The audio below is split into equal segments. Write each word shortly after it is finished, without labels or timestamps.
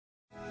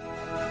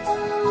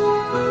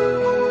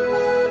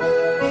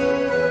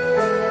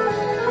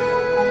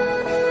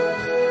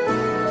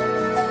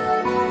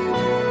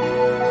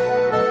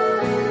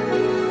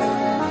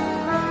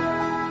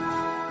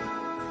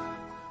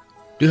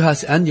Du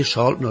hast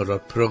angeschaltet naar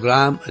het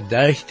programma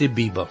Durch de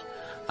Bibel.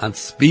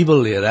 Als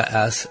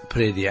Bibellehrer is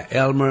prediker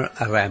Elmer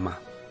Reimer.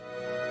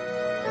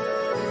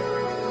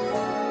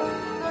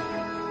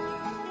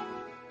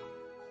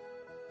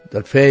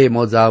 Dat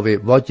vijfmaal zou we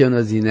wat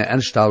Jona zijn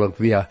instelling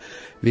weer,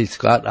 wie es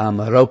Gott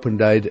am roepen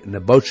deed, eine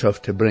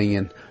Botschaft te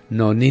brengen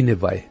naar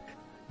Nineveh.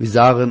 Wir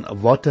sagen,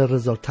 wat het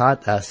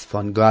resultaat is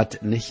van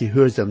Gott nicht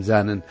gehoorzaam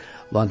zijn,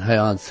 wanneer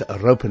hij ons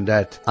roepen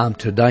deed am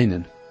te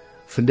dienen.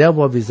 Vandaar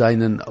waar we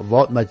zijn,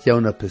 wat met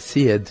Jona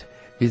passiert,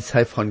 is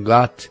hij van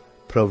Gott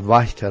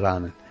probeert te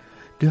rennen.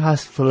 Du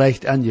hast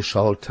vielleicht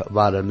angeschaut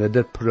worden naar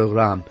dit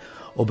programma,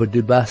 aber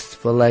du bist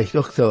vielleicht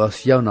auch so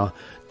als Jona,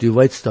 du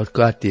weißt, dass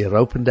Gott dir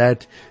roepen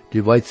deed,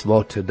 du weißt,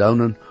 wat te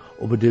doen,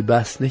 aber du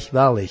bist nicht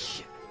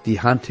willig, die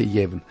Hand te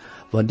geven.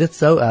 Wenn dit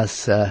zo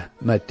is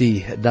met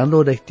die, dan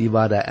laat ik die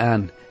waarde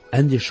aan,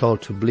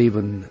 angeschaut te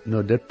blijven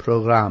naar dit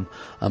programma,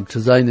 om te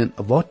zijn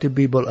wat de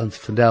Bibel ons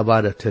vandaar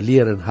waarde te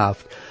leren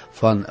heeft,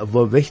 van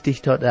hoe wichtig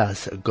dat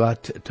is,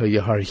 Gott te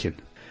gehorchen.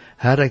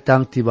 Herr, ik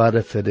dank die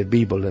waarde voor de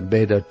Bibel en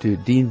bid dat u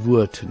dien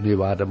woord nu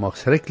waarde mag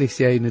schrikkelijk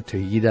zijn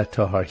te jeder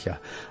te horchen.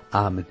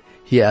 Amen.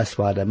 Hier is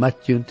waarde met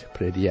junt,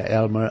 prediker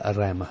Elmer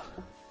Reimer.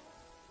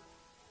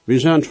 We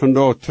zijn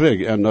vandaag terug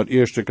in dat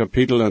eerste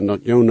kapitel in dat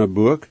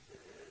Jona-boek.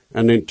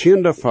 En in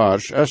 10e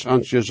vers is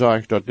ons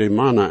gezegd dat de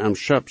mannen am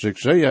schep zich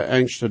zeer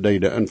angstig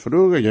deden en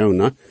vroegen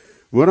Jona,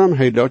 waarom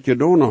hij dat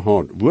gedaan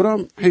had,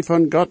 waarom hij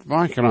van God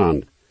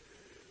wegrand.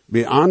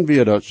 Beaan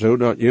wir dat zo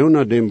dat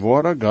Jona dem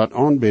ware God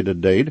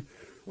aanbidden deed,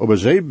 aber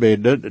zij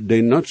bidden de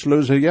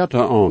nutzloze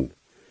jette aan.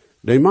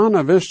 De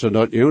mannen wisten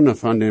dat Jona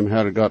van dem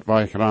Herr God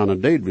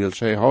wegranen deed, wil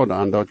zij hadden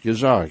aan dat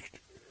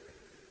gezegd.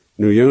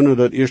 Nu Jona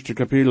dat eerste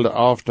kapitel de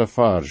 11e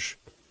vers.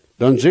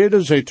 Dan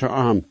zeiden zij te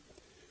hem,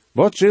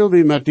 wat zullen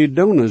we met die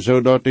doen,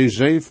 zodat die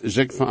zee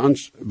zich voor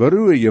ons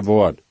beroeien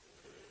wordt?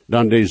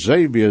 Dan die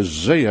zee weer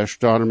zeer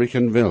stormig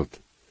en wild.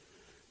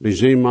 Die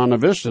zeemannen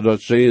wisten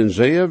dat zij een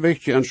zeer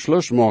wichtig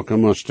entschluss maken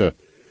moesten,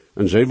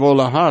 en zij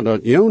willen haar dat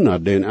Jona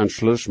den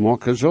entschluss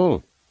maken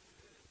zal.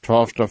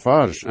 12e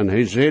vers, en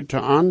hij zei te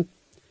aan,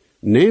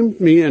 neemt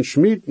mij en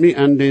smiet mij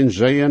aan den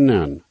zeeën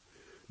aan.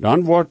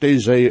 Dan wordt die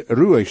zee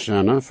ruhig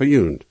zijn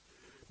verjunt.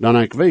 Dan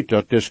ik weet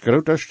dat des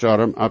grote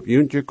storm op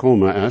juntje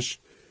komen is,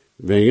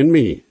 wegen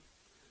mij.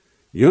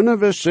 Jona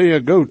wist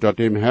zeer goed dat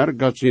dem Herr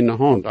God zijn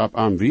hand op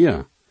hem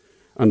weer,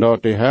 en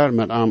dat de Herr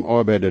met hem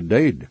arbeiden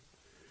deed.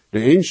 De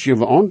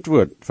enige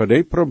antwoord voor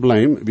dit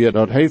probleem weer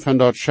dat hij van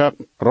dat schep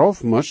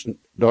rauf moest,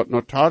 dat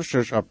naar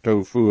Tarsus op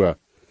toe voer.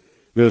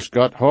 Wils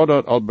God had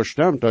dat al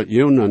bestemd dat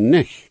Jona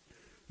niet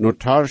naar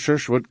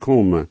Tarsus wordt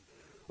komen,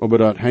 aber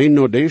dat hij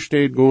naar de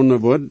stad gaan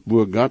wordt,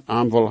 waar God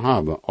hem wil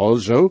hebben.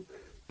 Also,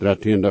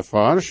 13e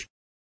vers,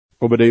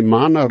 aber de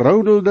mannen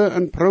roudelden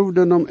en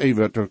proefden om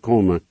even te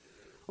komen,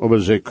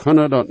 aber ze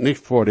kunnen dat niet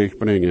voor zich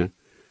brengen,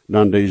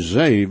 dan de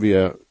zee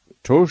weer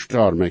te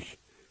stormig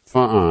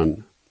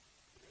aan.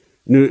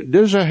 Nu,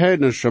 deze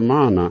heidnische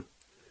mannen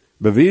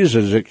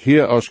bewijzen zich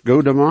hier als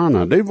goede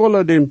mannen. Die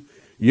willen dem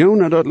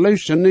Jona dat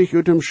leefste niet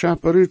uit dem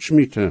schap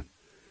uitsmieten.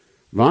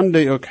 Wanneer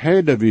die ook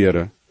heiden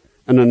wären,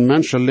 en een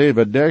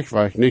mensenleven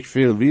dergweg niet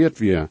veel waard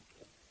weer.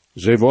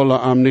 Ze willen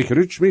hem niet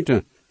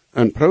uitsmieten,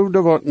 en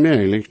proefden wat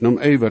mogelijk om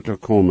even te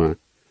komen.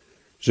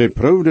 Ze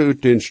proefden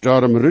uit den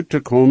storm uit te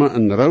komen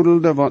en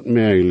roudelden wat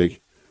mogelijk.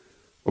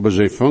 Maar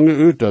ze vangen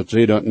uit dat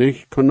ze dat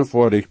niet kunnen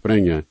voor zich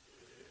brengen.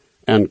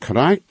 En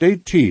krijgt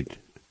die tijd,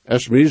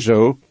 is mij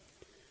zo,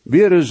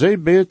 wären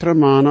zij betere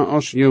mannen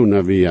als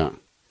Jona weer.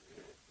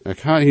 Ik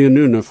ga hier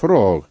nu een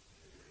vraag.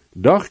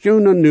 Dacht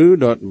Jona nu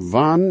dat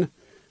wanneer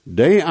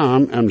die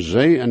arm en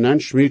zij en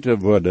aansmieten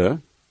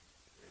worden,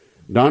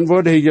 dan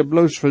wordt hij je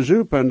bloos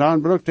verzoeken en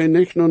dan brukt hij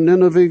niet naar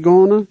Nineveh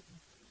gaan?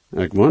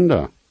 Ik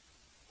wonder.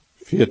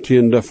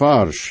 14e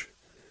vers.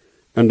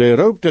 En die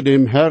roepte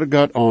dem Herr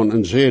God aan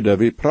en zeide,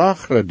 wie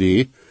prachten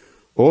die,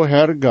 o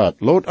Herr God,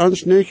 laat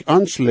ons niet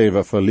ons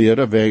leven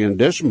verliezen wegen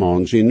des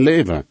man zijn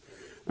leven,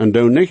 en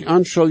doe niet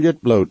ons zal het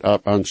bloed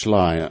op ons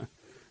laaien.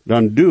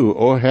 Dan du,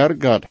 o Herr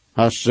God,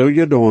 hast zo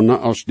gedaan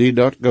als die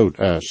dat goed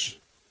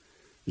is.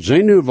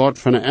 Zie nu wat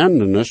van een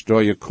endernis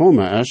door je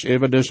komen is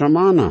over deze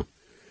mannen.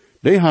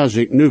 Die ha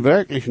zich nu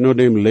werkelijk naar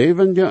dem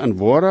levende en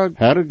ware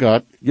Herr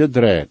God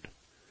gedraaid.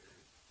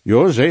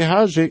 Jo, zij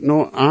ha zich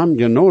nou aan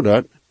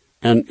genodigd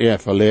en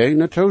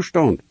verlegene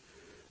toestand.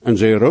 En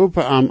zij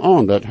roepen hem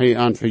aan dat hij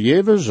aan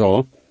vergeven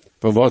zal,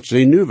 voor wat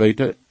zij nu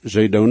weten,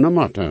 zij doen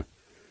moeten.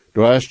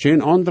 Er is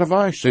geen andere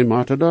weg, zij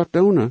moeten dat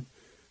doen.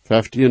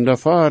 15e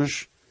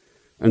vers.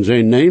 En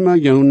zij nemen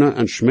Jona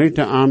en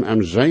smeten hem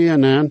en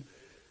zeeën aan,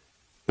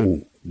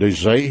 en de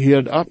zee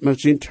hield op met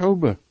zijn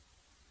tobe.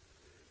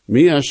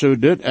 Meer zo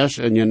dit is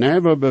en je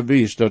never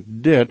bewijs dat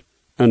dit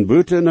een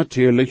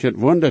buitennatuurlijk het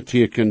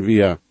wonderteken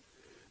weer,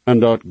 en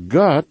dat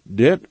God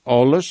dit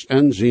alles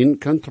in zijn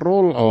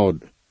controle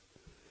houdt.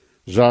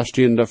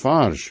 16e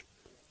vers.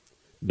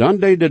 Dan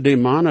deden de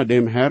mannen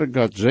dem Herr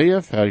God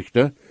zeer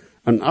verrichten,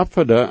 en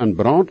offerde en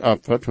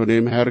brandoffer voor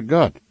dem Herr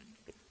God,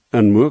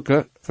 en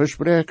moeke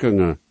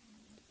versprekingen.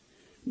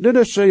 Dit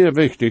is zeer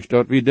wichtig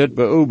dat we dit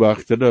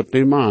beobachten, dat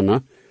de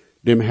mannen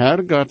dem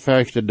Herr Gott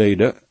vechten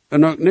deden,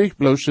 en ook niet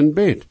bloos in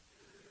bed.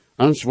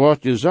 Ans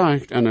wordt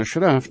gezegd in de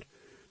schrift,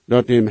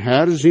 dat dem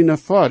Herr zijn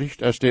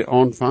furcht als de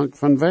aanvang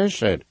van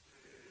wijsheid.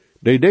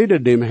 Die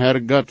deden dem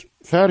Herr Gott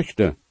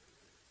vechten.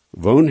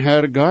 Woon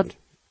Herr Gott?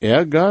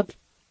 God?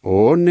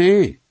 Oh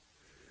nee.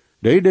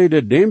 Die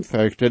deden dem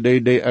vechten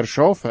die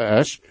erschaffen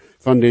is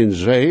van den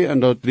zee en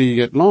dat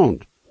drie het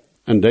land.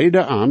 En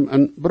deden aan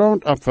een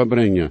brandoffer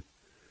brengen.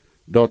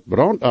 Dat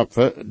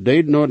brandoffer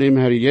deed naar dem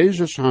Herr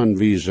Jezus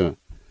aanwijzen.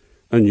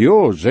 En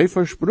ja, zij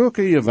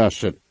versproken je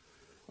was het.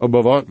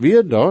 Maar wat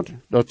weer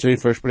dat zij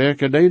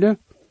verspreken deden?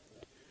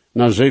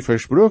 Nou, zij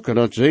versproken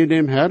dat zij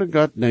dem Herr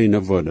Gott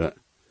dienen worden.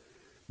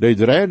 Die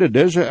draaiden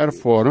deze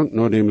ervaring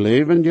naar dem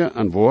levende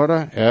en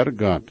ware Herr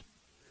Gott.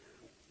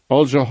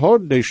 Also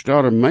had die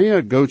storm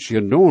meer Gods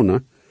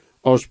gedaan,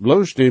 als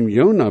bloos dem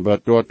Jona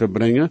wat door te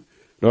brengen,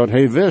 dat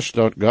hij wist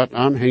dat God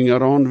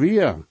aanhanger aan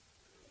weer.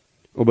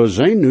 Maar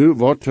zij nu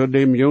wat er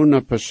dem Jona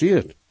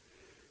passiert.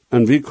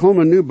 En we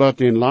komen nu bij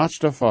den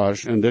laatste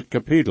vers in dit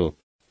kapitel.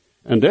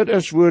 En dit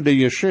is waar de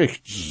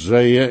geschichte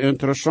zeer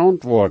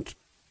interessant wordt.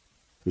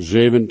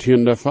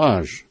 17e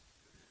vers.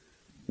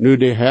 Nu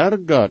de Herr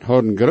God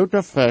had een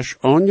grote vis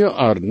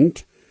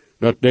aangeordend,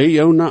 dat de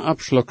Jona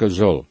abslukken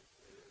zal.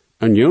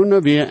 En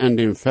Jona weer in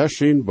dem vis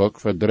zijn bok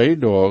voor 3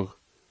 dagen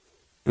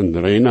en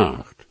 3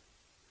 nacht.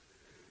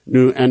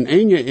 Nu in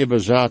enige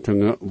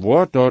übersetzingen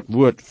wordt dat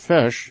woord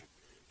vis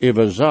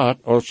überzet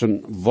als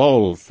een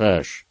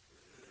walvis.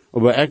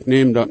 Maar ik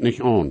neem dat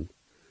niet aan.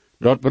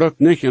 Dat brukt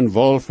niet een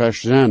walvis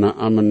zijn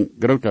om een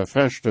grote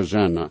vis te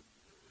zijn.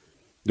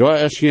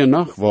 Daar is hier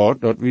nog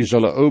wat dat we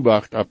zullen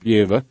obacht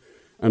opgeven,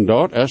 en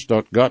dat is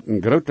dat God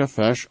een grote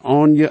vis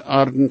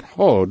aangeordend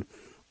had,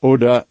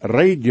 oder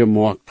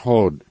reedgemaakt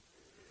had.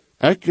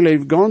 Ik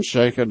geloof ganz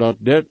zeker dat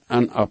dit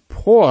een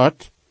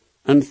apart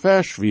een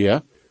vis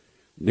weer,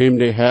 dem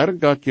de Herr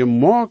God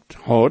gemaakt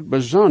had,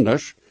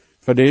 besonders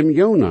voor dem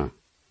Jona.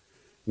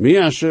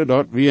 Meer zo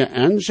dat we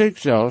in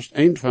zichzelf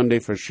een van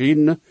de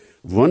verschillende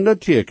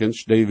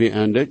wondertekens die we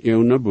in dit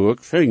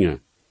Jona-boek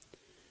vingen.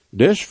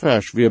 Des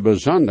vers weer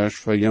besonders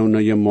voor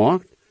Jona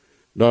gemaakt,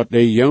 dat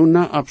de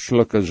Jona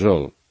abslukken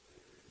zal.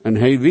 En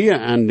hij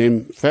weer in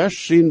dem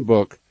vers zijn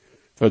boek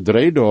voor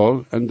 3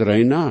 dagen en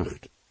 3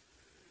 nacht.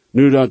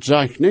 Nu dat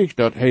zegt niet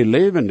dat hij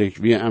levendig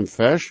weer am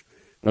vers,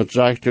 dat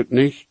zegt ook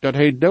niet dat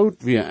hij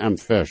dood weer am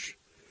vers.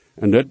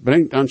 En dit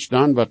brengt ons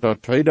dan wat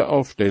dat tweede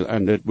afdeel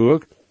in dit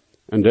boek,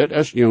 en dit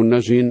is Jona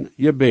zijn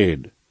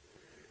gebed.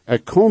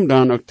 Ik kom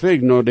dan ook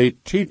terug naar de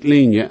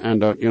tijdlinie in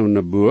dat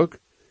Jona-boek,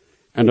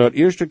 en dat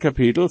eerste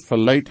kapitel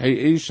verleidt hij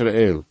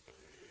Israël.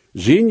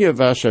 Zien je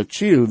was het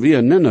ziel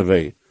weer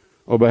Nineveh,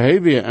 maar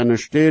hij weer in een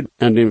stad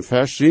in dem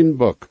vers zijn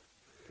boek.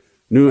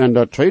 Nu in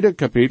dat tweede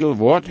kapitel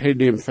wordt hij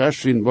dem vers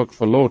zijn boek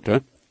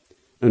verloten,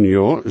 en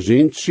ja,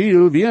 zijn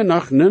ziel weer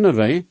naar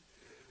Nineveh,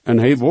 en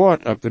hij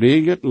wordt op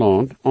het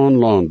land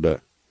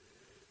aanlanden.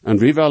 En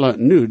we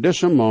willen nu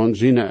deze man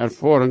zijn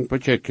ervaring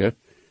bechecken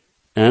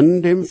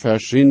in dem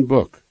vers zijn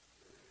boek.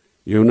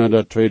 Jona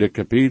dat tweede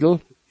kapitel,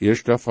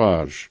 eerste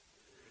vers.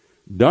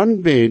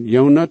 Dan beet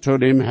Jona tot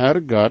dem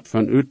Herr God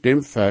vanuit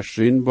dem vers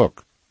zijn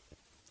boek.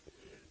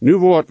 Nu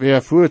wordt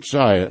weer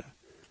voortzaaien.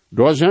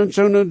 Daar zijn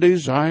zo'n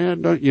desire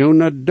dat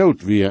Jona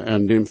dood weer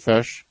in dem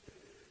vers,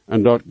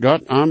 en dat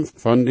God hem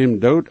van dem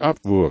dood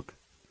afwoek.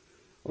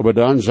 Maar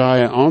dan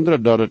zei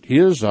andere dat het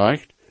hier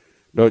zegt,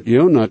 dat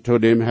Jona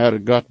tot dem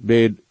Herr God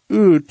beet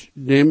uit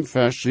dem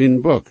vers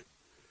zijn boek.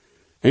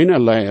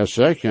 Eenerlei is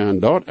zeggen, en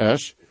dat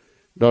is,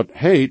 dat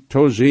hij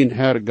tot zijn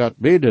Herr God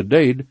beden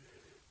deed,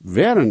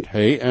 während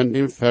hij in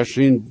dem vers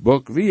zijn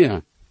boek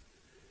weer.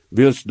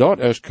 Wils dat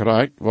is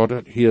krijgt wat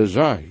het hier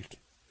zegt.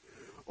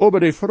 Aber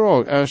de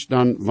vraag is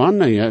dan,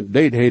 wanneer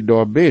deed hij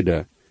door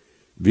beden?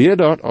 Weer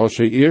dat als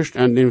hij eerst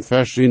in dem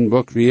vers zijn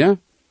boek weer?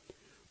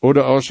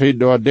 Oder als hij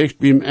door dicht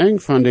beim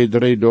eind van de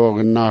 3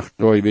 dagen nacht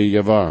door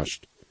weer was?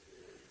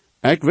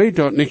 Ik weet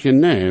dat niet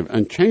genau,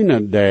 en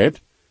keiner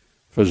deed,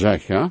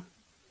 verzekerd.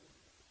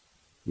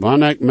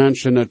 Wanneer ik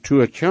mensen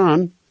natuur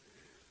kan,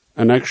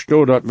 en ik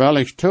stoor dat wel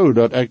ik toe,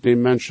 dat ik die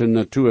mensen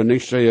natuur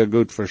niet zeer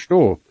goed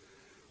verstoor.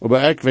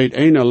 Maar ik weet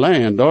een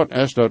alleen, en dat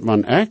is dat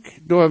wanneer ik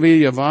door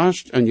weer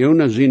was, en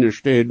Jona zien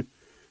steed,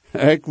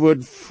 ik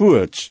word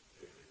voorts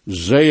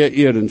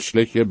zeer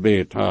ernstig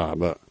gebed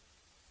hebben.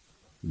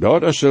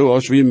 Dat is zo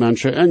als we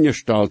mensen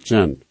ingesteld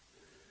zijn.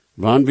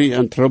 Wanneer we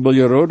in trouble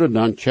geraten,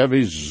 dan kunnen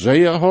we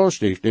zeer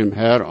haastig dem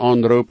Herr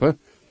aanroepen,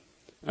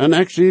 en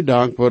ik zie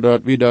dankbaar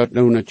dat we dat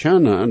nu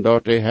kennen, en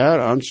dat de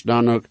Herr ons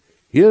dan ook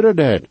hier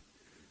deed,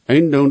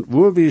 en doet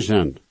waar we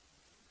zijn.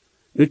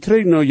 Nu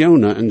terug naar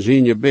Jona en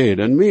zijn gebed,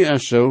 en mij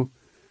is zo,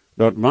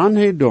 dat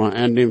wanneer hij door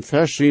in dem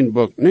vers zijn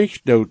boek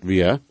niet dood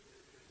weer,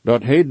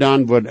 dat hij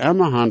dan wordt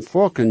immer han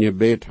volken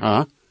gebed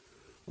ha,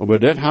 maar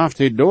dit heeft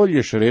hij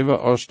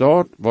doorgeschreven als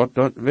dat wat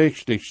dat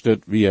wichtigste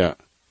weer.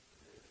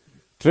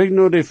 Terug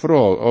naar de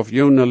vraag of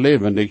Jona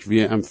levendig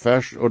weer im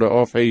vers, oder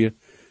of hij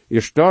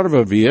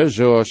gestorven weer,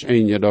 zoals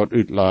een je dat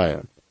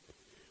uitleidt.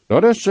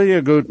 Dat is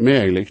zeer goed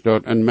mogelijk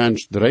dat een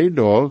mens 3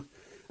 dagen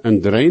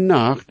en 3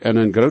 nacht in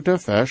een grote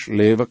vers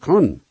leven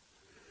kan.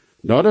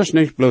 Dat is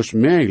niet bloos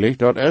mogelijk,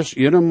 dat is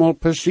eenmaal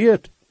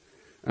passiert.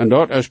 En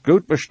dat is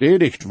goed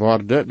bestätigt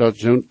worden, dat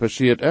zo'n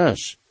passiert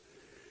is.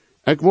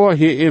 Ik wil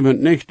hier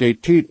even niet de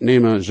tijd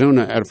nemen zo'n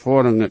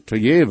ervaringen te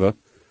geven,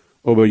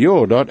 maar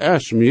ja, dat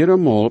is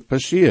meermaal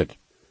passiert.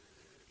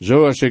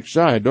 Zoals ik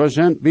zei, daar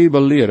zijn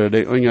bibelleren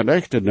die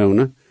onrechte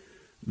doen,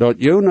 dat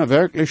Jona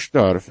werkelijk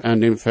starf in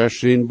dem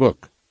vers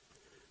boek.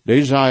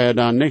 Die zei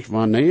dan niet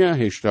wanneer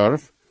hij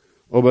starf,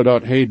 maar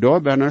dat hij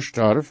daar binnen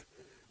starf,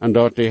 en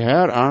dat de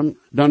Heer aan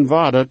dan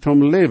waarde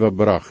zum leven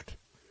bracht.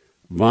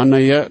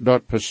 Wanneer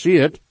dat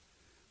passiert,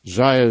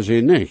 zei ze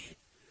niet.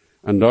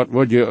 En dat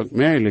wordt je ook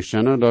mogelijk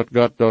zijn, dat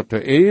God dat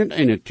te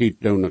een tijd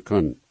doen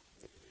kan.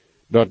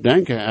 Dat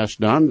denken is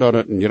dan, dat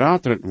het een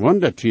groter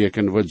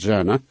wonderteken wordt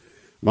zijn,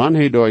 wanneer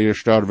hij door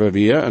gestorven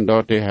weer, en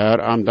dat de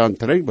Heer aan dan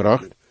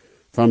terugbracht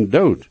van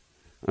dood.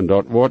 En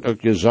dat wordt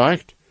ook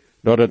gezegd,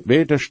 dat het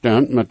beter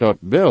stemt met dat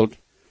beeld,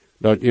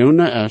 dat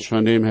Jona is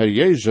van dem Heer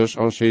Jezus,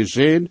 als hij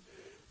zegt,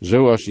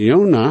 zoals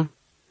Jona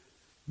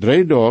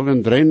 3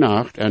 dagen, 3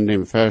 nacht, en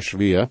dem vers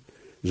weer,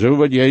 zo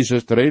wordt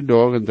Jezus 3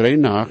 dagen, 3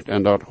 nacht,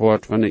 en dat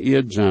hoort van de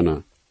eerd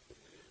zijn.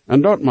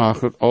 En dat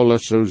mag ook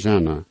alles zo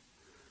zijn.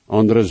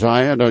 Anderen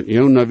zeiden dat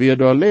Jona weer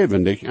door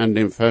levendig en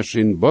dem vers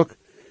in boek,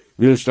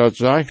 wils dat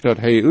zegt dat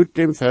hij uit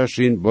dem vers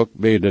in boek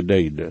bede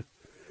deed.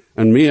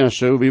 En meer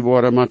zo, wie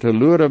worden maar te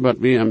luren wat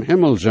we im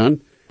Himmel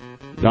zijn,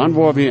 dan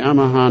worden we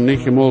allemaal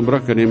niet eenmaal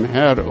brukken dem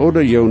Herr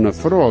oder Jona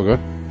vragen,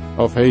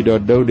 of hij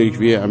dat dodig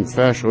weer im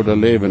vers oder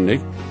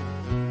levendig,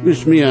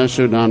 wils meer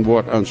zo, dan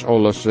wordt ons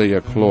alles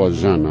zeer klaar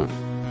zijn.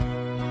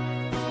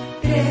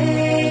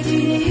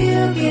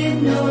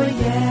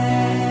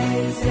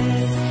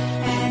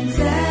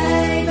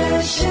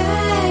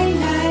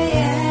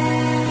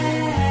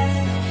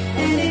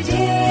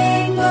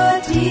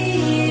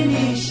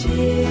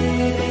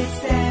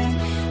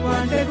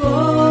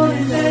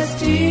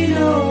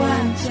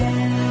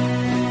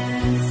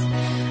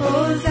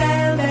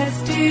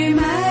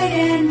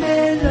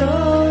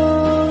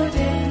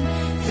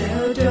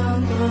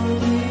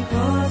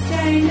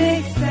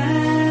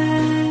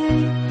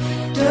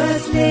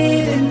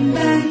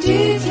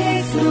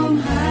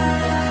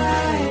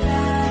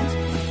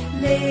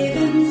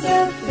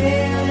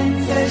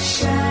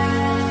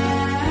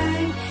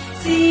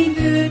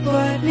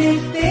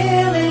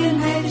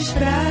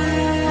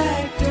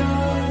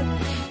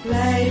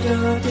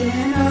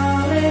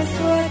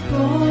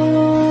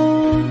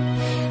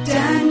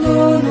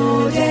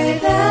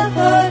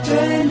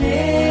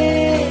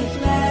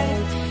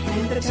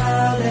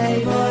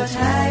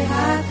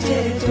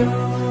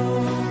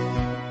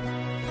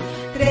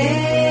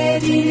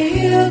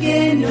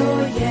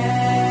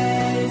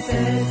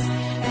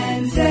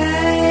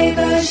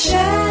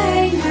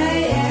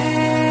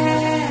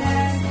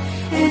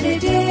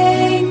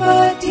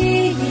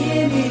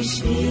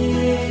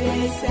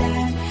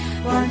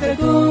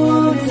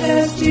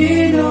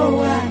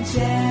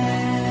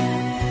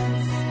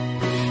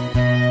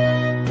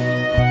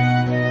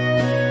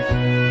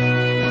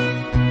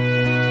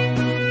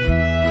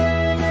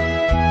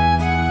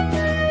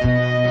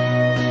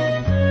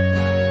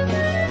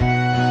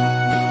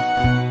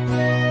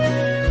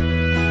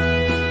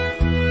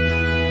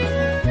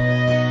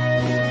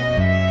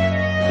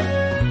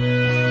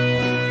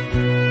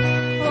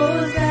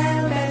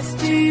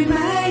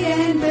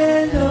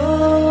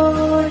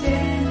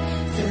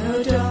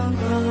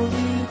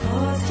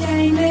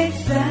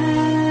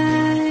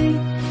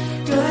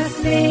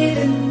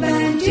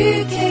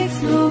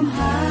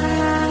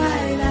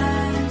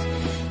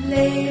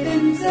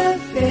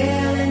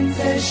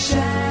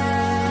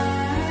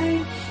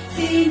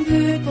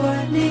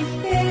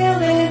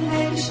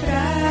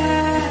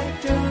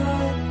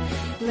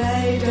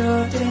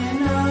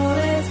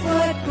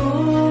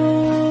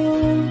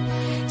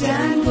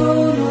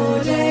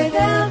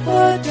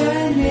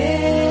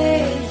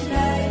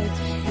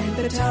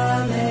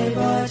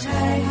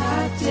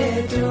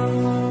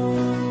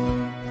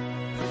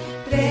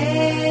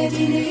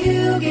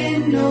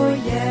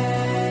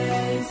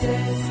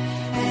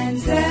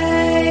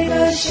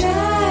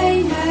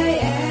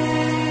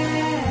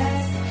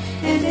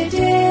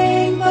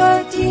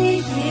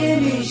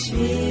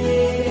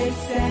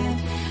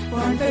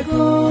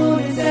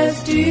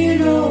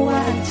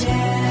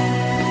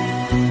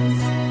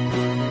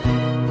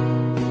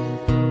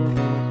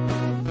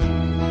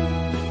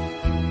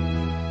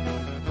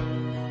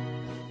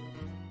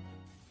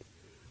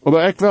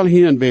 Maar ik wil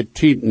hier een beetje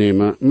tijd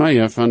nemen,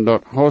 meer van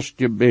dat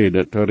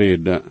hostgebeden te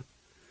reden.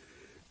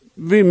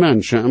 We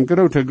mensen im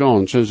grote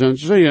ganzen zijn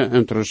zeer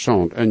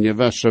interessant en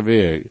gewisse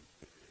weg.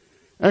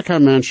 Ik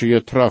heb mensen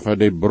getroffen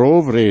die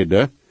braaf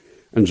reden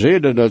en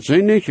zeiden dat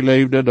zij niet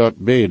leefden dat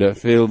beden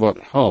veel wat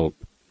help.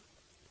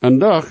 En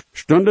doch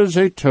stonden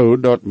zij toe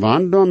dat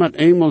wanneer met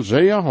eenmaal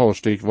zeer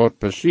hastig wat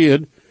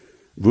passiert,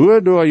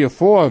 waardoor je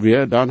voor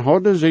weer, dan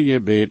hadden ze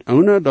gebed,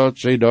 ohne dat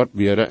zij dat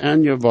weer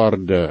aan je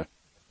worden.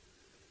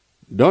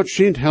 Dat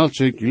schijnt heel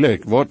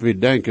gelijk wat we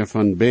denken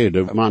van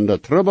beden. Wanneer de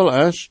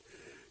trouble is,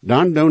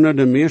 dan doen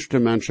de meeste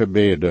mensen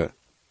beden.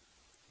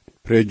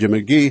 Predje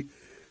McGee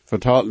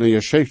vertelt een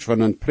geschicht van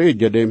een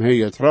prediker, dem hij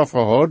getroffen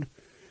had,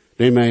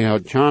 dem hij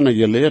had kennen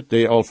geleerd,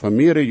 die al voor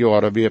meerdere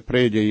jaren weer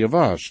prediker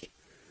was.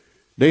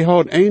 Die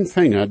had één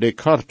vinger, die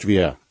kort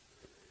weer.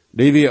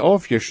 Die weer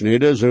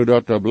afgesneden,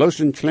 zodat er bloos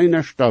een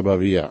kleine stabber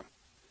weer.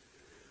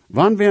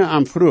 Wanneer weer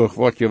am vroeg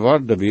wat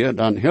geworden weer,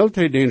 dan hield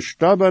hij den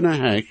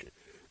stabber hecht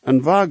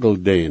en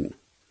wagelde den.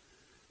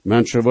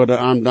 Mensen worden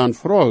aan dan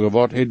vragen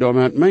wat hij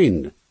daarmee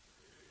meende.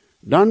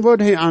 Dan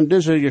wordt hij aan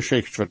deze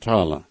geschicht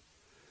vertellen.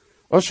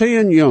 Als hij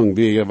een jong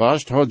weer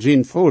was, had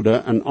zijn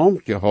vader een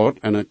ambt gehad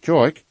en een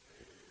kerk,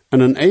 en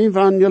een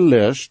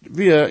evangelist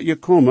weer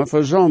gekomen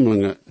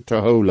verzamelingen te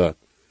houden.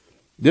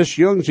 Dus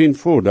jong zijn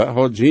vader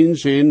had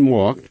zijn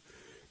maakt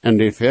en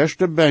de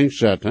verste bank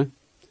zetten,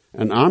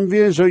 en aan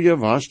weer zo je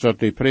was dat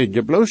de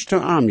prediker bloos te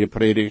aan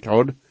gepredikt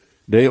had,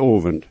 die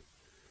avond.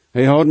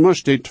 Hij had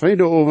moest de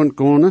tweede avond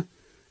komen,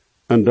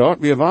 en dat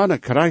weer waar de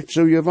krijgt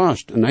zo je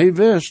was. En hij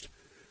wist,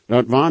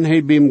 dat wanneer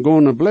hij bij hem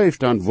gaan bleef,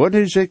 dan wordt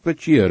hij zich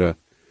bekeren.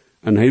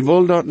 En hij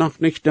wil dat nog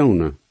niet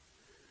doen.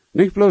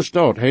 Niet bloos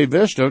dat, hij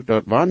wist ook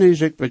dat wanneer hij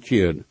zich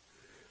bekeert,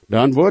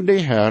 dan wordt de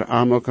Heer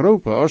aan ook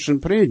roepen als een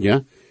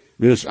prediker,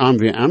 wils aan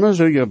wie immer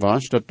zo je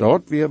was,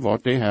 dat weer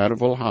wat de Heer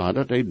wil hebben,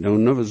 dat hij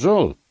doen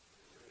zal.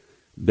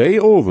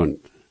 Die avond,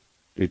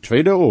 die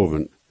tweede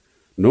avond,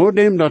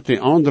 nadat dat de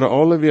andere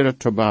alle weer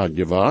te bad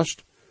was,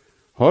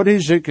 had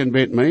hij zich een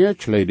beetje meer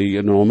kleden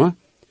genomen,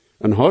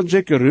 en had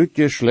zich eruit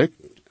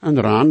geslikt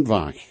en raan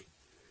weg.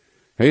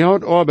 Hij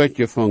had arbeid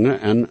gevangen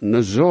en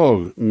een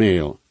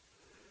zorgmeel.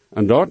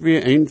 En dat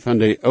weer een van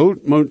de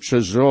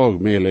oudmoedse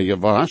zorgmelen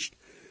gewas,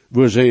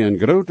 waar zij een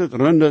grote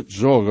runde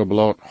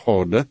zorgenblad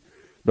hadden,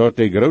 dat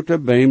de grote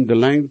beam de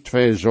lang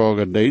 2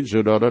 zorgen deed,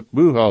 zodat het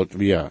buhalt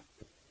weer.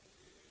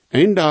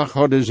 Een dag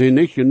hadden ze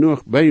niet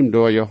genoeg beam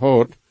door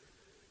gehad,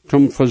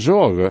 om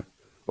verzorgen,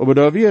 maar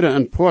daar weer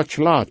een paar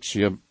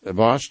slaatsje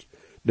was,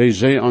 die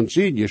zij aan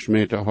zee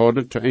gesmeten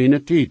hadden te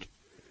ene tijd.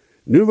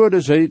 Nu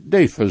worden zij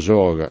die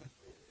verzorgen.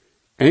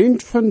 Een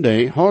van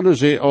die hadden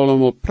ze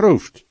allemaal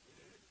proefd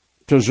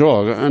te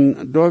zorgen,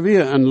 en daar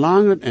weer een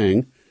lange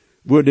eng,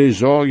 waar die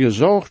zorg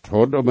gezocht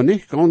had, maar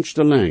niet ganz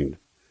te lang.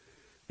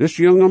 Dus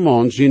jonge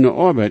man zijn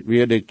arbeid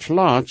weer de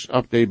slaats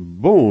op de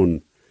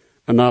boon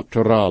en op te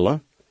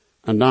rollen,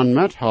 en dan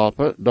met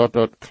helpen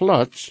dat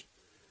klats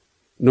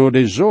naar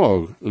de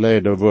zorg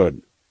leiden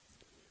wordt.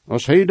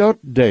 Als hij dat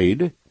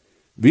deed,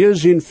 weer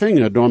zijn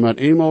vinger dan met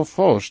eenmaal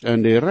vast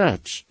en de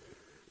rets,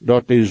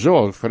 dat de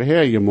zorg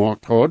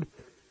verhergemaakt had,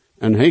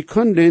 en hij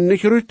kon den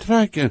niet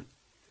uittrekken.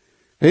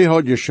 Hij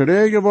had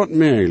geschreven wat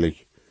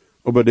mogelijk,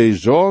 maar de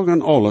zorg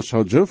en alles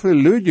had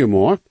zoveel luid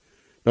gemaakt,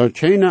 dat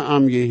keiner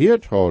am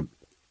gehoord had.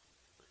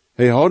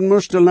 Hij had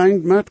moest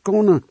lang met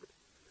kunnen.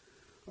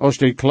 Als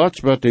de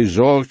klats met de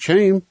zorg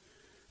kwam,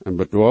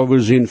 en waar we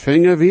zijn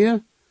vinger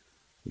weer,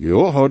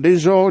 ja, had de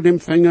zorg dem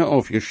vinger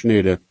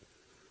afgesneden.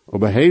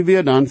 Maar hij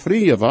weer dan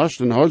vrije was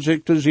en had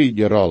zich te zee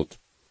gerold.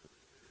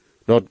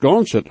 Dat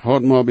ganse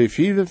had maar bij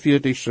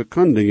 45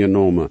 seconden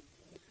genomen.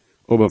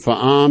 Maar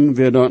voor hem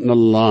weer dat een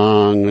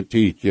lange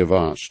tijd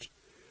geweest.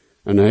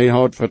 En hij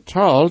had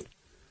verteld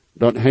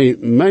dat hij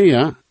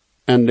meer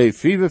en de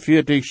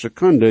 45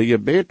 seconden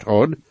gebed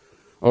had,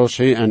 als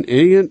hij aan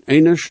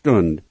een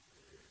stund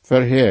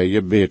verheer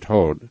gebed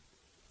had.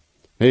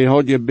 Hij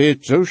had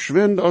gebed zo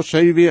schwind als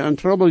hij weer in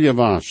trouble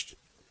geweest.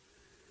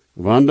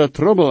 Wanneer de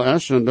trouble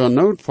is en de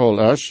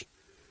noodval is,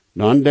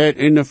 dan deed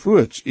een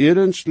voets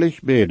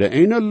ernstig beden.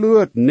 Eine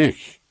luurt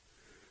niet,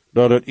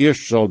 dat het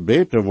eerst zal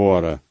beter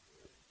worden,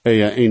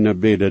 eer een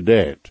beden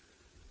deed.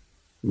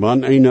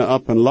 Wanneer een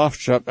op een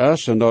loftschap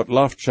is en dat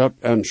loftschap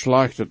en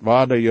slecht het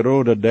waarde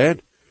gerode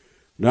deed,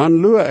 dan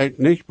luur ik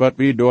niet, wat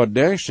wie door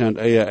daar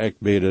zijn eer ik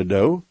beden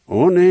doe.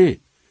 Oh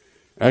nee,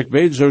 ik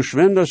bid zo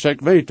schwind als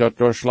ik weet dat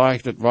door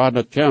slecht het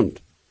waarde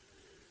komt.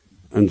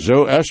 En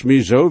zo is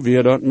mij zo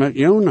weer dat met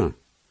Jona.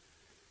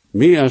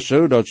 Mij is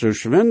zo dat zo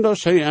schwind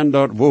als hij en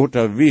dat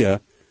water weer,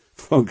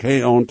 van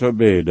hij aan te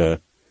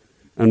beden.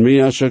 En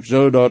mij is ook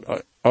zo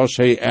dat als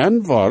hij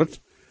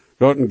antwoordt,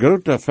 dat een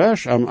grote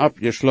vers am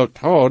abgeschluckt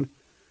had,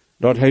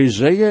 dat hij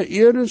zeer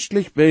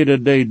ernstig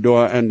beden deed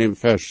door in dem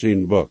vers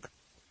zijn boek.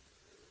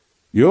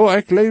 Jo,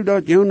 ik leef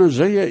dat Jona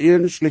zeer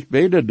ernstig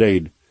beden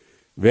deed,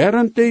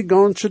 während die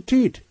ganze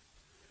tijd.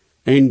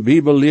 Een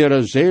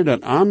bibellehrer zei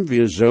dat am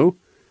weer zo,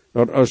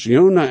 dat als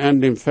Jona in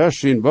dem vers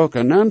zijn boek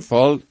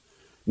aanvalt,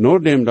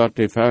 nadat dat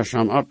de vers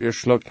am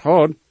abgeschluckt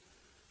had,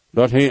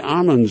 dat hij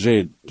amen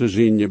zei te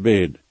zijn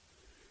gebed.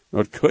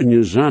 Dat kun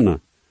je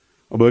zinnen.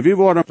 Maar wie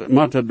worden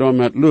met het dan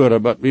met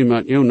luren, wat wie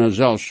met Jona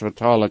zelfs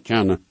vertalen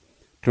kennen,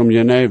 om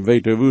je niet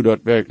weten hoe dat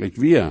werkelijk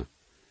weer.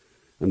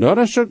 En dat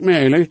is ook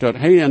mogelijk dat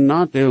hij een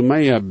nadeel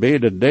meer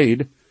beden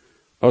deed,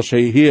 als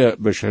hij hier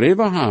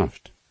beschreven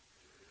heeft.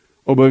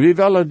 Maar wie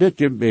willen dit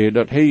gebed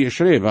dat hij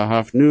geschreven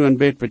heeft nu een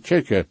beetje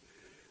bechecken,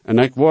 en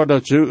ik word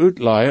dat zo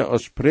uitleiden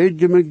als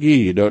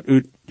prediger dat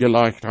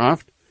uitgelegd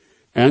heeft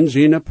en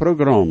zijn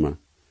programma.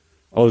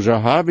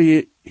 Also hebben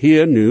we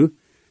hier nu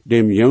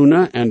dem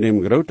Jona en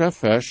dem grote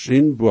vers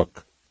zijn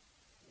boek.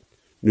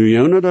 Nu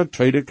Jona dat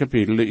tweede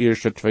kapitel, de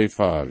eerste 2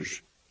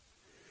 vers.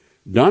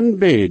 Dan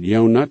beed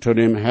Jona tot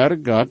dem Herr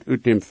God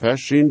uit dem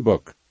vers zijn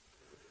boek.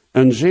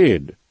 En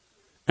zeid,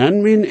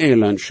 en mijn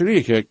eland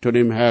schreef ik tot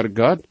dem Herr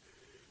God,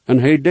 en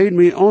hij deed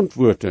mij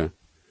antwoorden.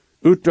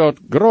 Uit dat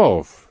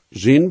graf,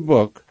 zijn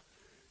boek,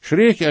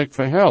 schreef ik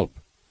voor help.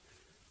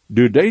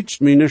 Du deedst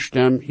mijn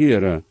stem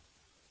hieren.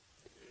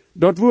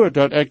 Dat woord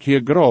dat ik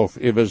hier graf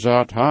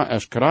overzet ha,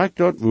 es krijgt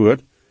dat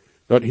woord,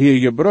 dat hier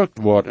gebruikt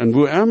wordt, en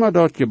wo immer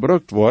dat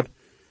gebruikt wordt,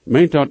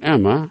 meint dat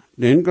immer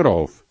den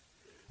graf.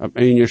 Op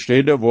een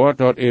stede wordt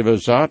dat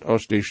overzet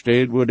als die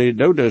stede waar de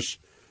dodes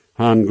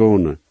gaan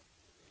gaan.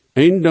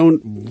 En dan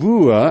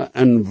woe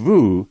en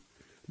woe,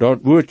 dat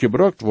woord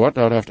gebruikt wordt,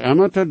 dat heeft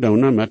immer te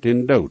doen met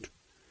den dood.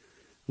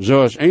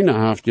 Zoals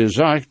een heeft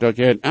gezegd dat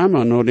je het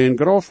immer naar den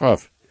graf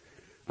heeft.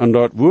 En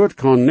dat woord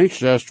kan niet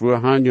zelfs voor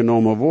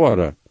aangenomen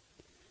worden.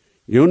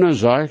 Jona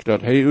zegt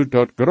dat hij uit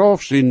dat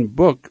graf zijn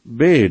boek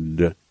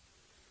beed.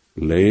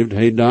 Leeft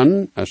hij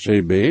dan als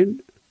hij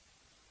beed?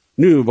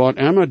 Nu, wat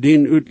immer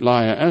dien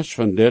uitleier is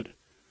van dit,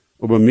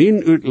 aber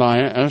mijn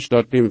uitleier is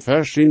dat dem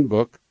vers zijn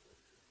boek,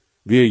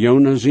 wie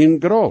Jona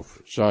zijn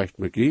graf, zegt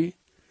McGee,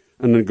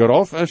 en een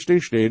graf is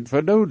die steed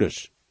voor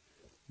dodes.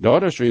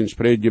 Dat is wie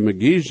spreekt je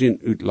McGee zijn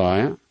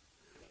uitleier.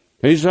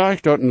 Hij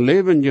zegt dat een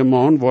levende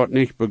man wordt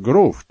niet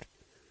begroofd.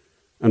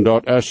 En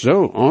dat is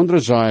zo.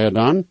 Anderen zeggen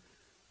dan,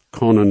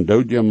 kan een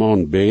dode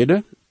man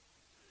beden?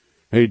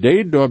 Hij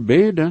deed door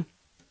beden,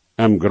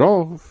 en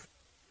graf.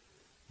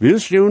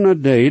 Wils Jona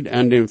deed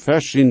en dem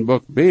vers zijn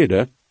boek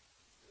beden,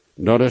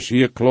 dat is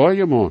hier klaar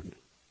gemaakt.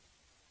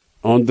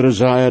 Anderen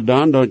zeggen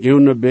dan dat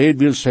Jona beed,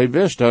 wils hij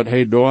wist dat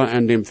hij door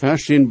en dem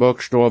vers zijn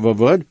boek sterven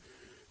wordt,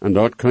 en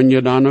dat kun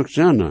je dan ook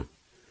zeggen.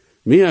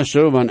 Meer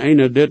zo, wanneer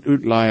einer dit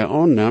uitleier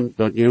aanneemt,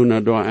 dat Jona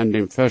door en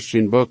dem vers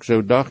zijn boek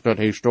zo dacht dat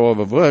hij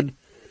sterven wordt,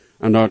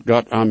 en dat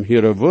God am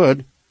hier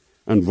wordt,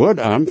 en wordt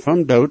am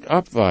van dood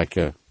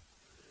afwijken.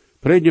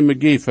 Prediker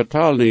McGee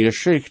vertelde een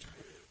geschichte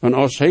van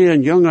als hij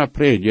een jonge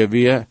prediker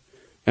weer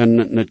in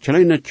een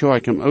kleine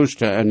kerk im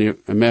Oosten in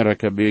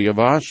Amerika weer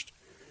geweest.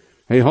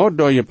 Hij had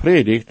daar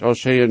gepredikt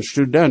als hij een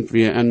student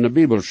weer in de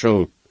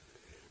Bibelschool.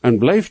 En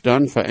bleef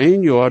dan voor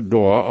 1 jaar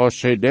door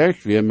als hij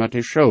derg weer met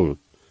de school.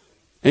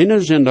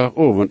 Een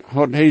zondagavond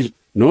had hij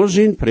na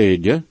zijn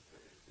prediker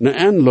een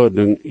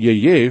aanleiding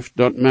gegeven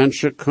dat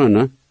mensen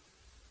kunnen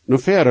naar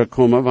verder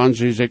komen wanneer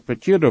ze zich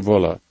bekeren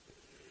willen.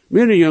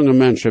 Meerdere jonge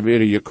mensen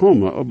werden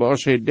gekomen, maar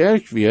als hij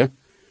derg weer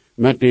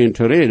met den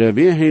te reden,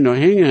 weer hij nog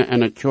hingen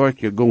in het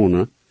kerkje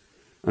gaan,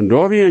 en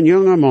daar weer een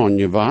jonge man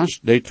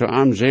geweest, die te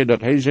hem zei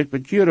dat hij zich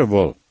bekeren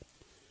wil.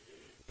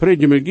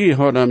 Prediker McGee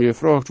had hem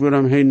gevraagd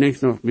waarom hij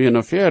niet nog weer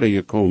naar verder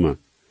gekomen.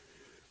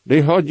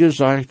 Die had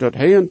gezegd dat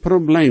hij een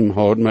probleem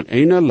had met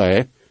een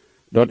lei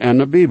dat in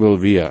de Bibel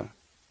weer.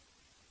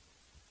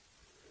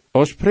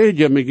 Als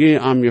prediker McGee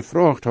hem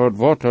gevraagd had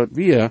wat dat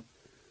weer,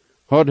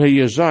 had hij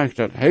gezegd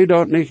dat hij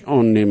dat niet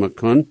aannemen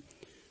kon,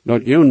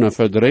 dat Jona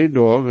voor 3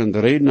 dagen en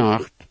 3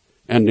 nachten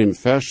in dem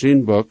vers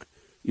zijn boek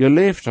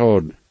geleefd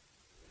had.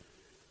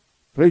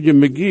 Prediker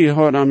McGee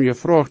had hem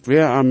gevraagd wie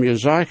hem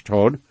gezegd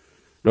had,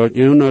 dat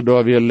Jona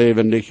daar weer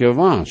levendig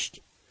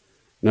was.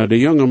 Nou, de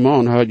jonge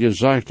man had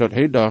gezegd dat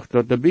hij dacht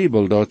dat de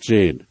Bibel dat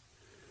zei.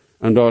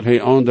 En dat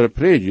hij andere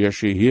predikers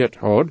gehoord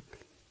had,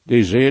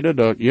 die zeiden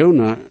dat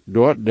Jona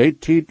dort die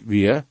tijd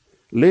weer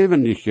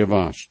levendig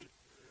was.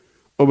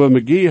 Aber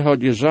McGee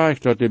had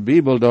gezegd dat de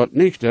Bibel dat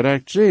niet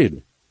direct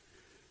zei.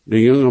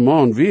 De jonge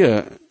man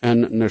weer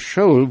in een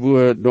school,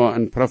 wo daar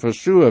een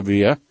professor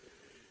weer,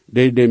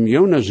 die dem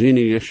Jona zijn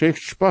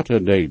geschicht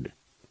spotten deed.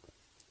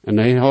 En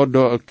hij had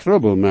daar ook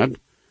trouble met,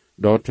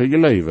 dat te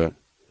leven.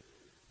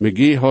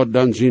 McGee had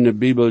dan zijn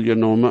Bibel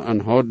genomen en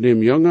had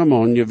dem jonge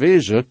man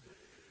gewezen,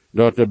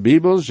 dat de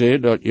Bibel zei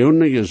dat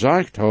Jona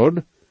gezegd had,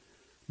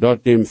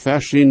 dat dem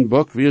vers zijn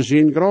boek weer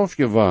zijn graf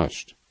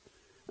was.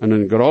 En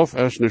een graf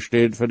is een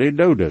steed voor de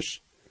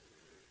dodes.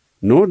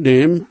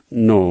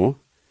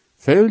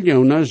 Veel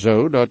Jona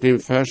zo dat dem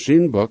vers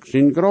zijn boek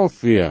zijn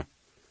graf weer.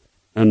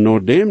 En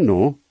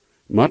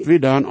moet we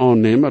dan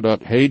aannemen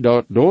dat hij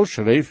dat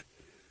doorschreef,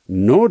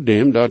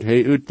 dat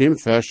hij uit dem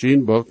vers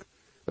zijn boek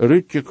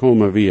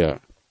uitgekomen weer.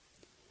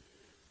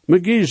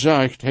 McGee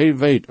zegt, hij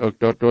weet ook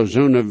dat er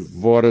zo'n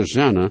worden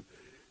zijn,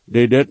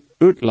 die dit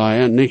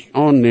uitleihen niet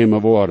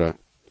aannemen worden.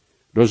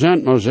 Er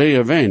zijn maar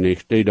zeer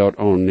weinig die dat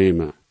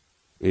aannemen.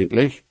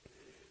 Eindelijk,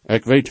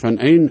 ik weet van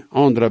een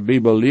andere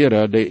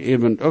bibelleraar die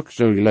even ook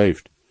zo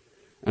leeft.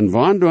 En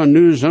wanneer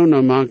nu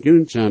zo'n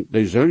miljoen zijn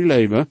die zo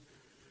leven,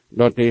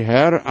 dat de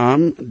Heer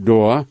am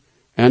door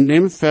en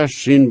dem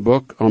vers zijn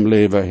boek om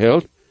leven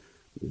hield,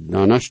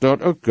 dan is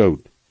dat ook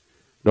goed.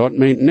 Dat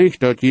meent niet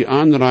dat je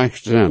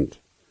aanrecht zijn.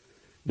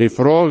 De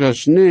vraag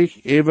is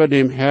niet over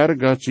dem Herr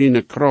Gott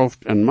zijn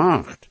kracht en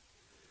macht.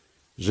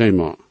 Zeg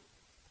maar.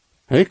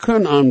 Hij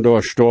kan hem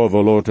door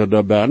sterven laten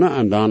daar binnen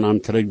en dan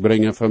hem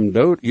terugbrengen van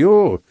dood.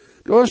 Jo,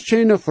 dat is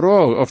geen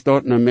vraag of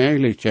dat een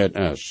mogelijkheid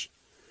is.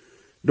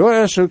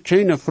 Daar is ook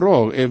geen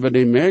vraag over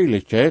de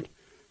mogelijkheid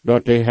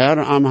dat de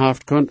Herr hem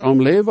heeft kunt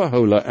om leven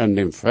houden en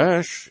dem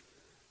vers.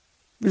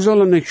 We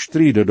zullen niet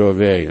strijden door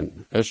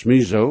wegen, is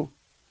mij zo.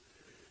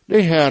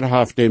 De Herr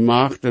heeft de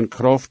macht en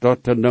kracht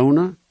dat te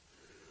doen.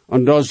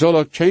 En daar zal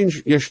ook geen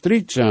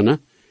gestrijd zijn,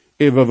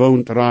 over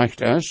woont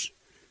recht is,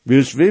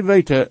 wils we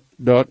weten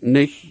dat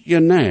niet je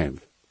neef,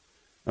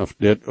 of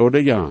dit of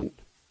de jaan.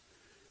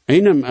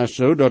 Einem is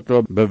zo dat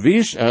er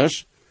bewijs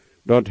is,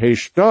 dat hij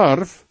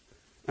starf,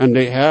 en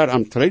de Herr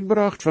am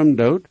terugbracht van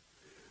dood,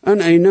 en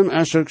einem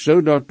is ook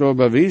zo dat er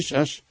bewijs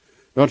is,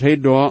 dat hij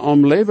daar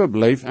om leven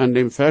bleef en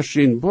dem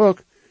verschieten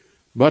boek,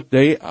 wat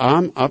de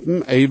am op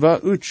hem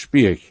even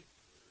uitspreekt.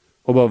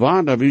 Aber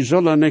waarder, we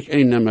zullen niet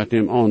een met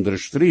dem andere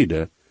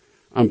strijden,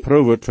 en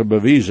proeven te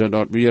bewijzen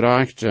dat we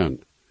recht zijn.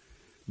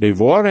 De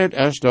waarheid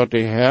is dat de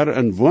Herr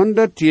een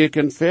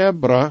wonderteken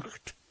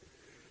verbracht,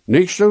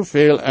 niet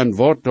zoveel en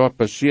wat daar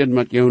passiert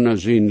met Jona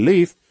zijn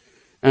lief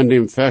en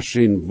dem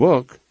verschieten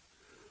boek,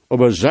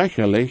 aber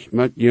sicherlich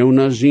met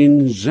Jona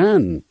zijn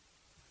zin.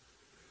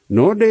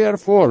 Nur de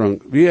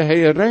ervaring, wie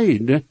hij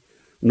reed,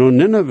 naar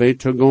Nineveh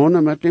te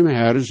gaan met dem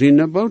Herr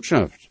zijn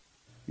boodschap.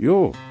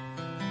 Jo.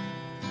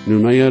 Nu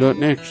mag je dat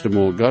nächste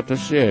Mal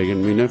Gottes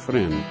Segen, meine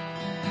Freunde.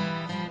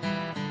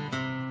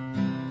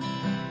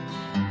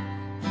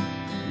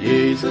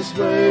 Jesus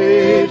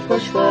weet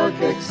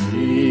versprach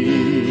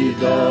extrem,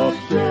 doch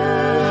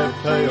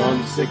gibt hij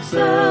ons zich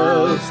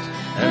selbst,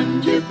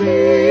 en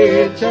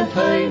gebet en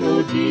hij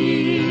nur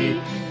die,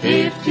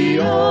 heeft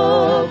die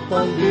op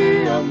van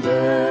wie am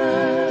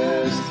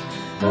best.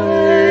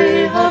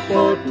 Hij hat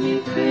Gott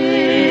niet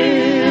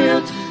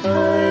fehlt,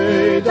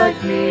 hij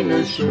dekt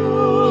meine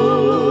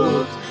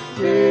Schuld.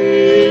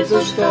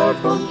 Jesus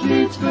starb und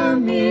litt für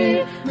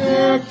mich,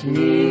 merkt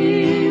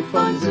mich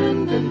von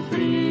Sünden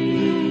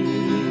frei.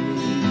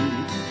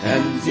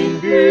 En zijn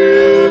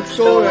Glück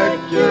so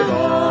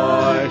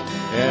gereicht,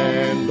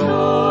 en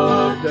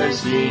dort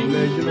ist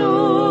seine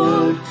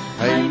Gnade,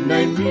 en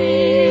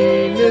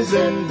meine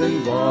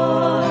Sünden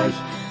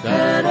weicht,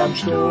 der am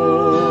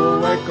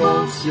Stock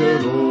uns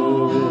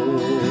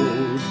geruht.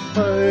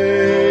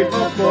 Hey,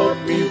 hat Gott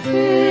mich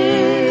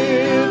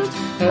fehlt,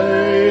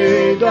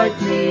 hey,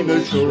 dekt meine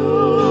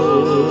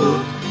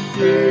Schuld.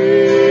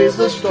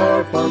 Jesus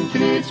starb am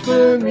Kreuz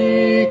für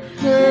mich,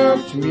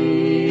 nimmt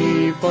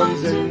mich von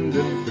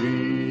Sünden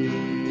frei.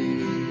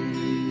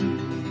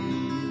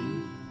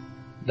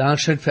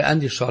 Dankeschön für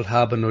angeschaut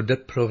haben und das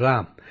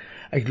Programm.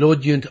 Ich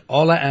lade junt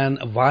alle an,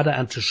 weiter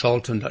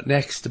anzuschalten das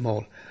nächste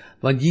Mal.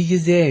 Wenn je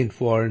gesehen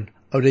worden,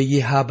 oder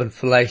je haben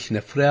vielleicht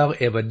eine Frau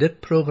über das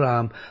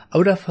Programm,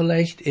 oder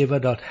vielleicht über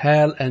das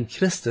Heil an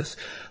Christus,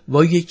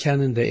 wo je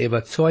können die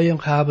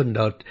Überzeugung haben,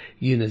 dass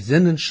jene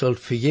Sinnenschuld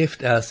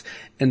vergift ist,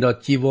 und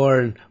dass je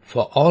wollen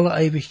vor alle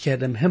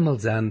Ewigkeit im Himmel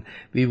sein,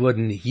 wir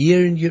würden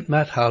hier in jut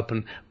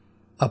mithelfen,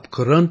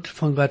 aufgrund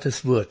von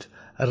Gottes Wort.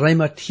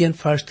 Römer 10,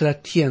 Vers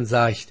 13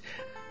 sagt,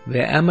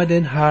 wer immer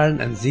den Herrn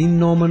in seinen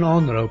Namen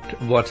anruft,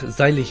 wird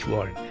selig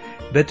worden.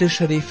 Bitte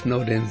schrift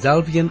noch den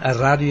selben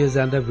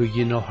Radiosender, wo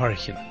je noch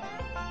horchen.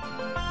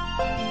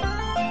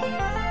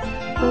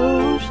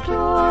 O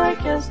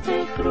stark ist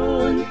die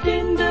Grund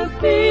in der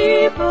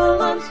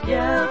Bibel ans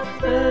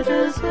Gärte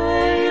des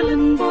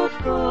Heilen, Wort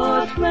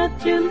Gott mit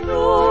dem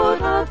Rot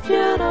hat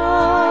gerat.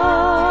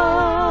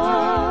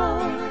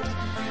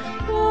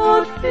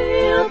 Gott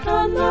fehlt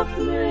an noch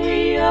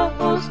mehr,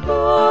 aus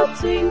Gott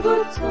sein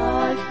Gut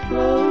zeigt,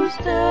 bloß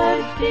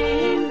deckt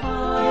den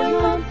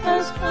Heiland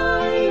es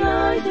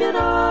keiner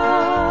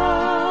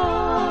gerat.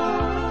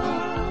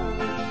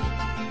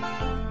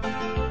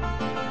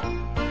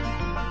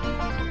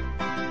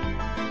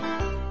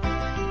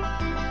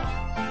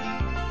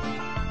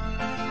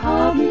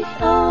 Hab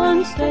nicht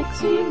Angst, ich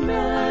sie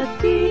mit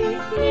dir,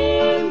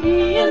 nehm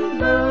die in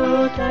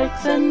Not, ich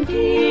sind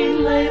die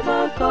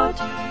lieber Gott,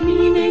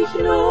 mir nicht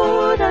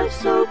nur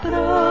das so groß.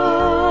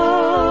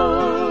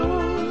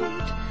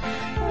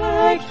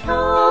 Ich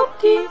hab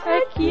die,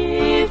 ich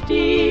geb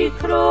die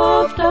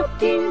Kraft auf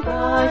den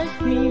Weg,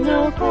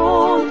 meine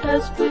Hand,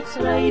 das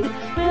Bootsleid,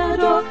 wer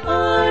doch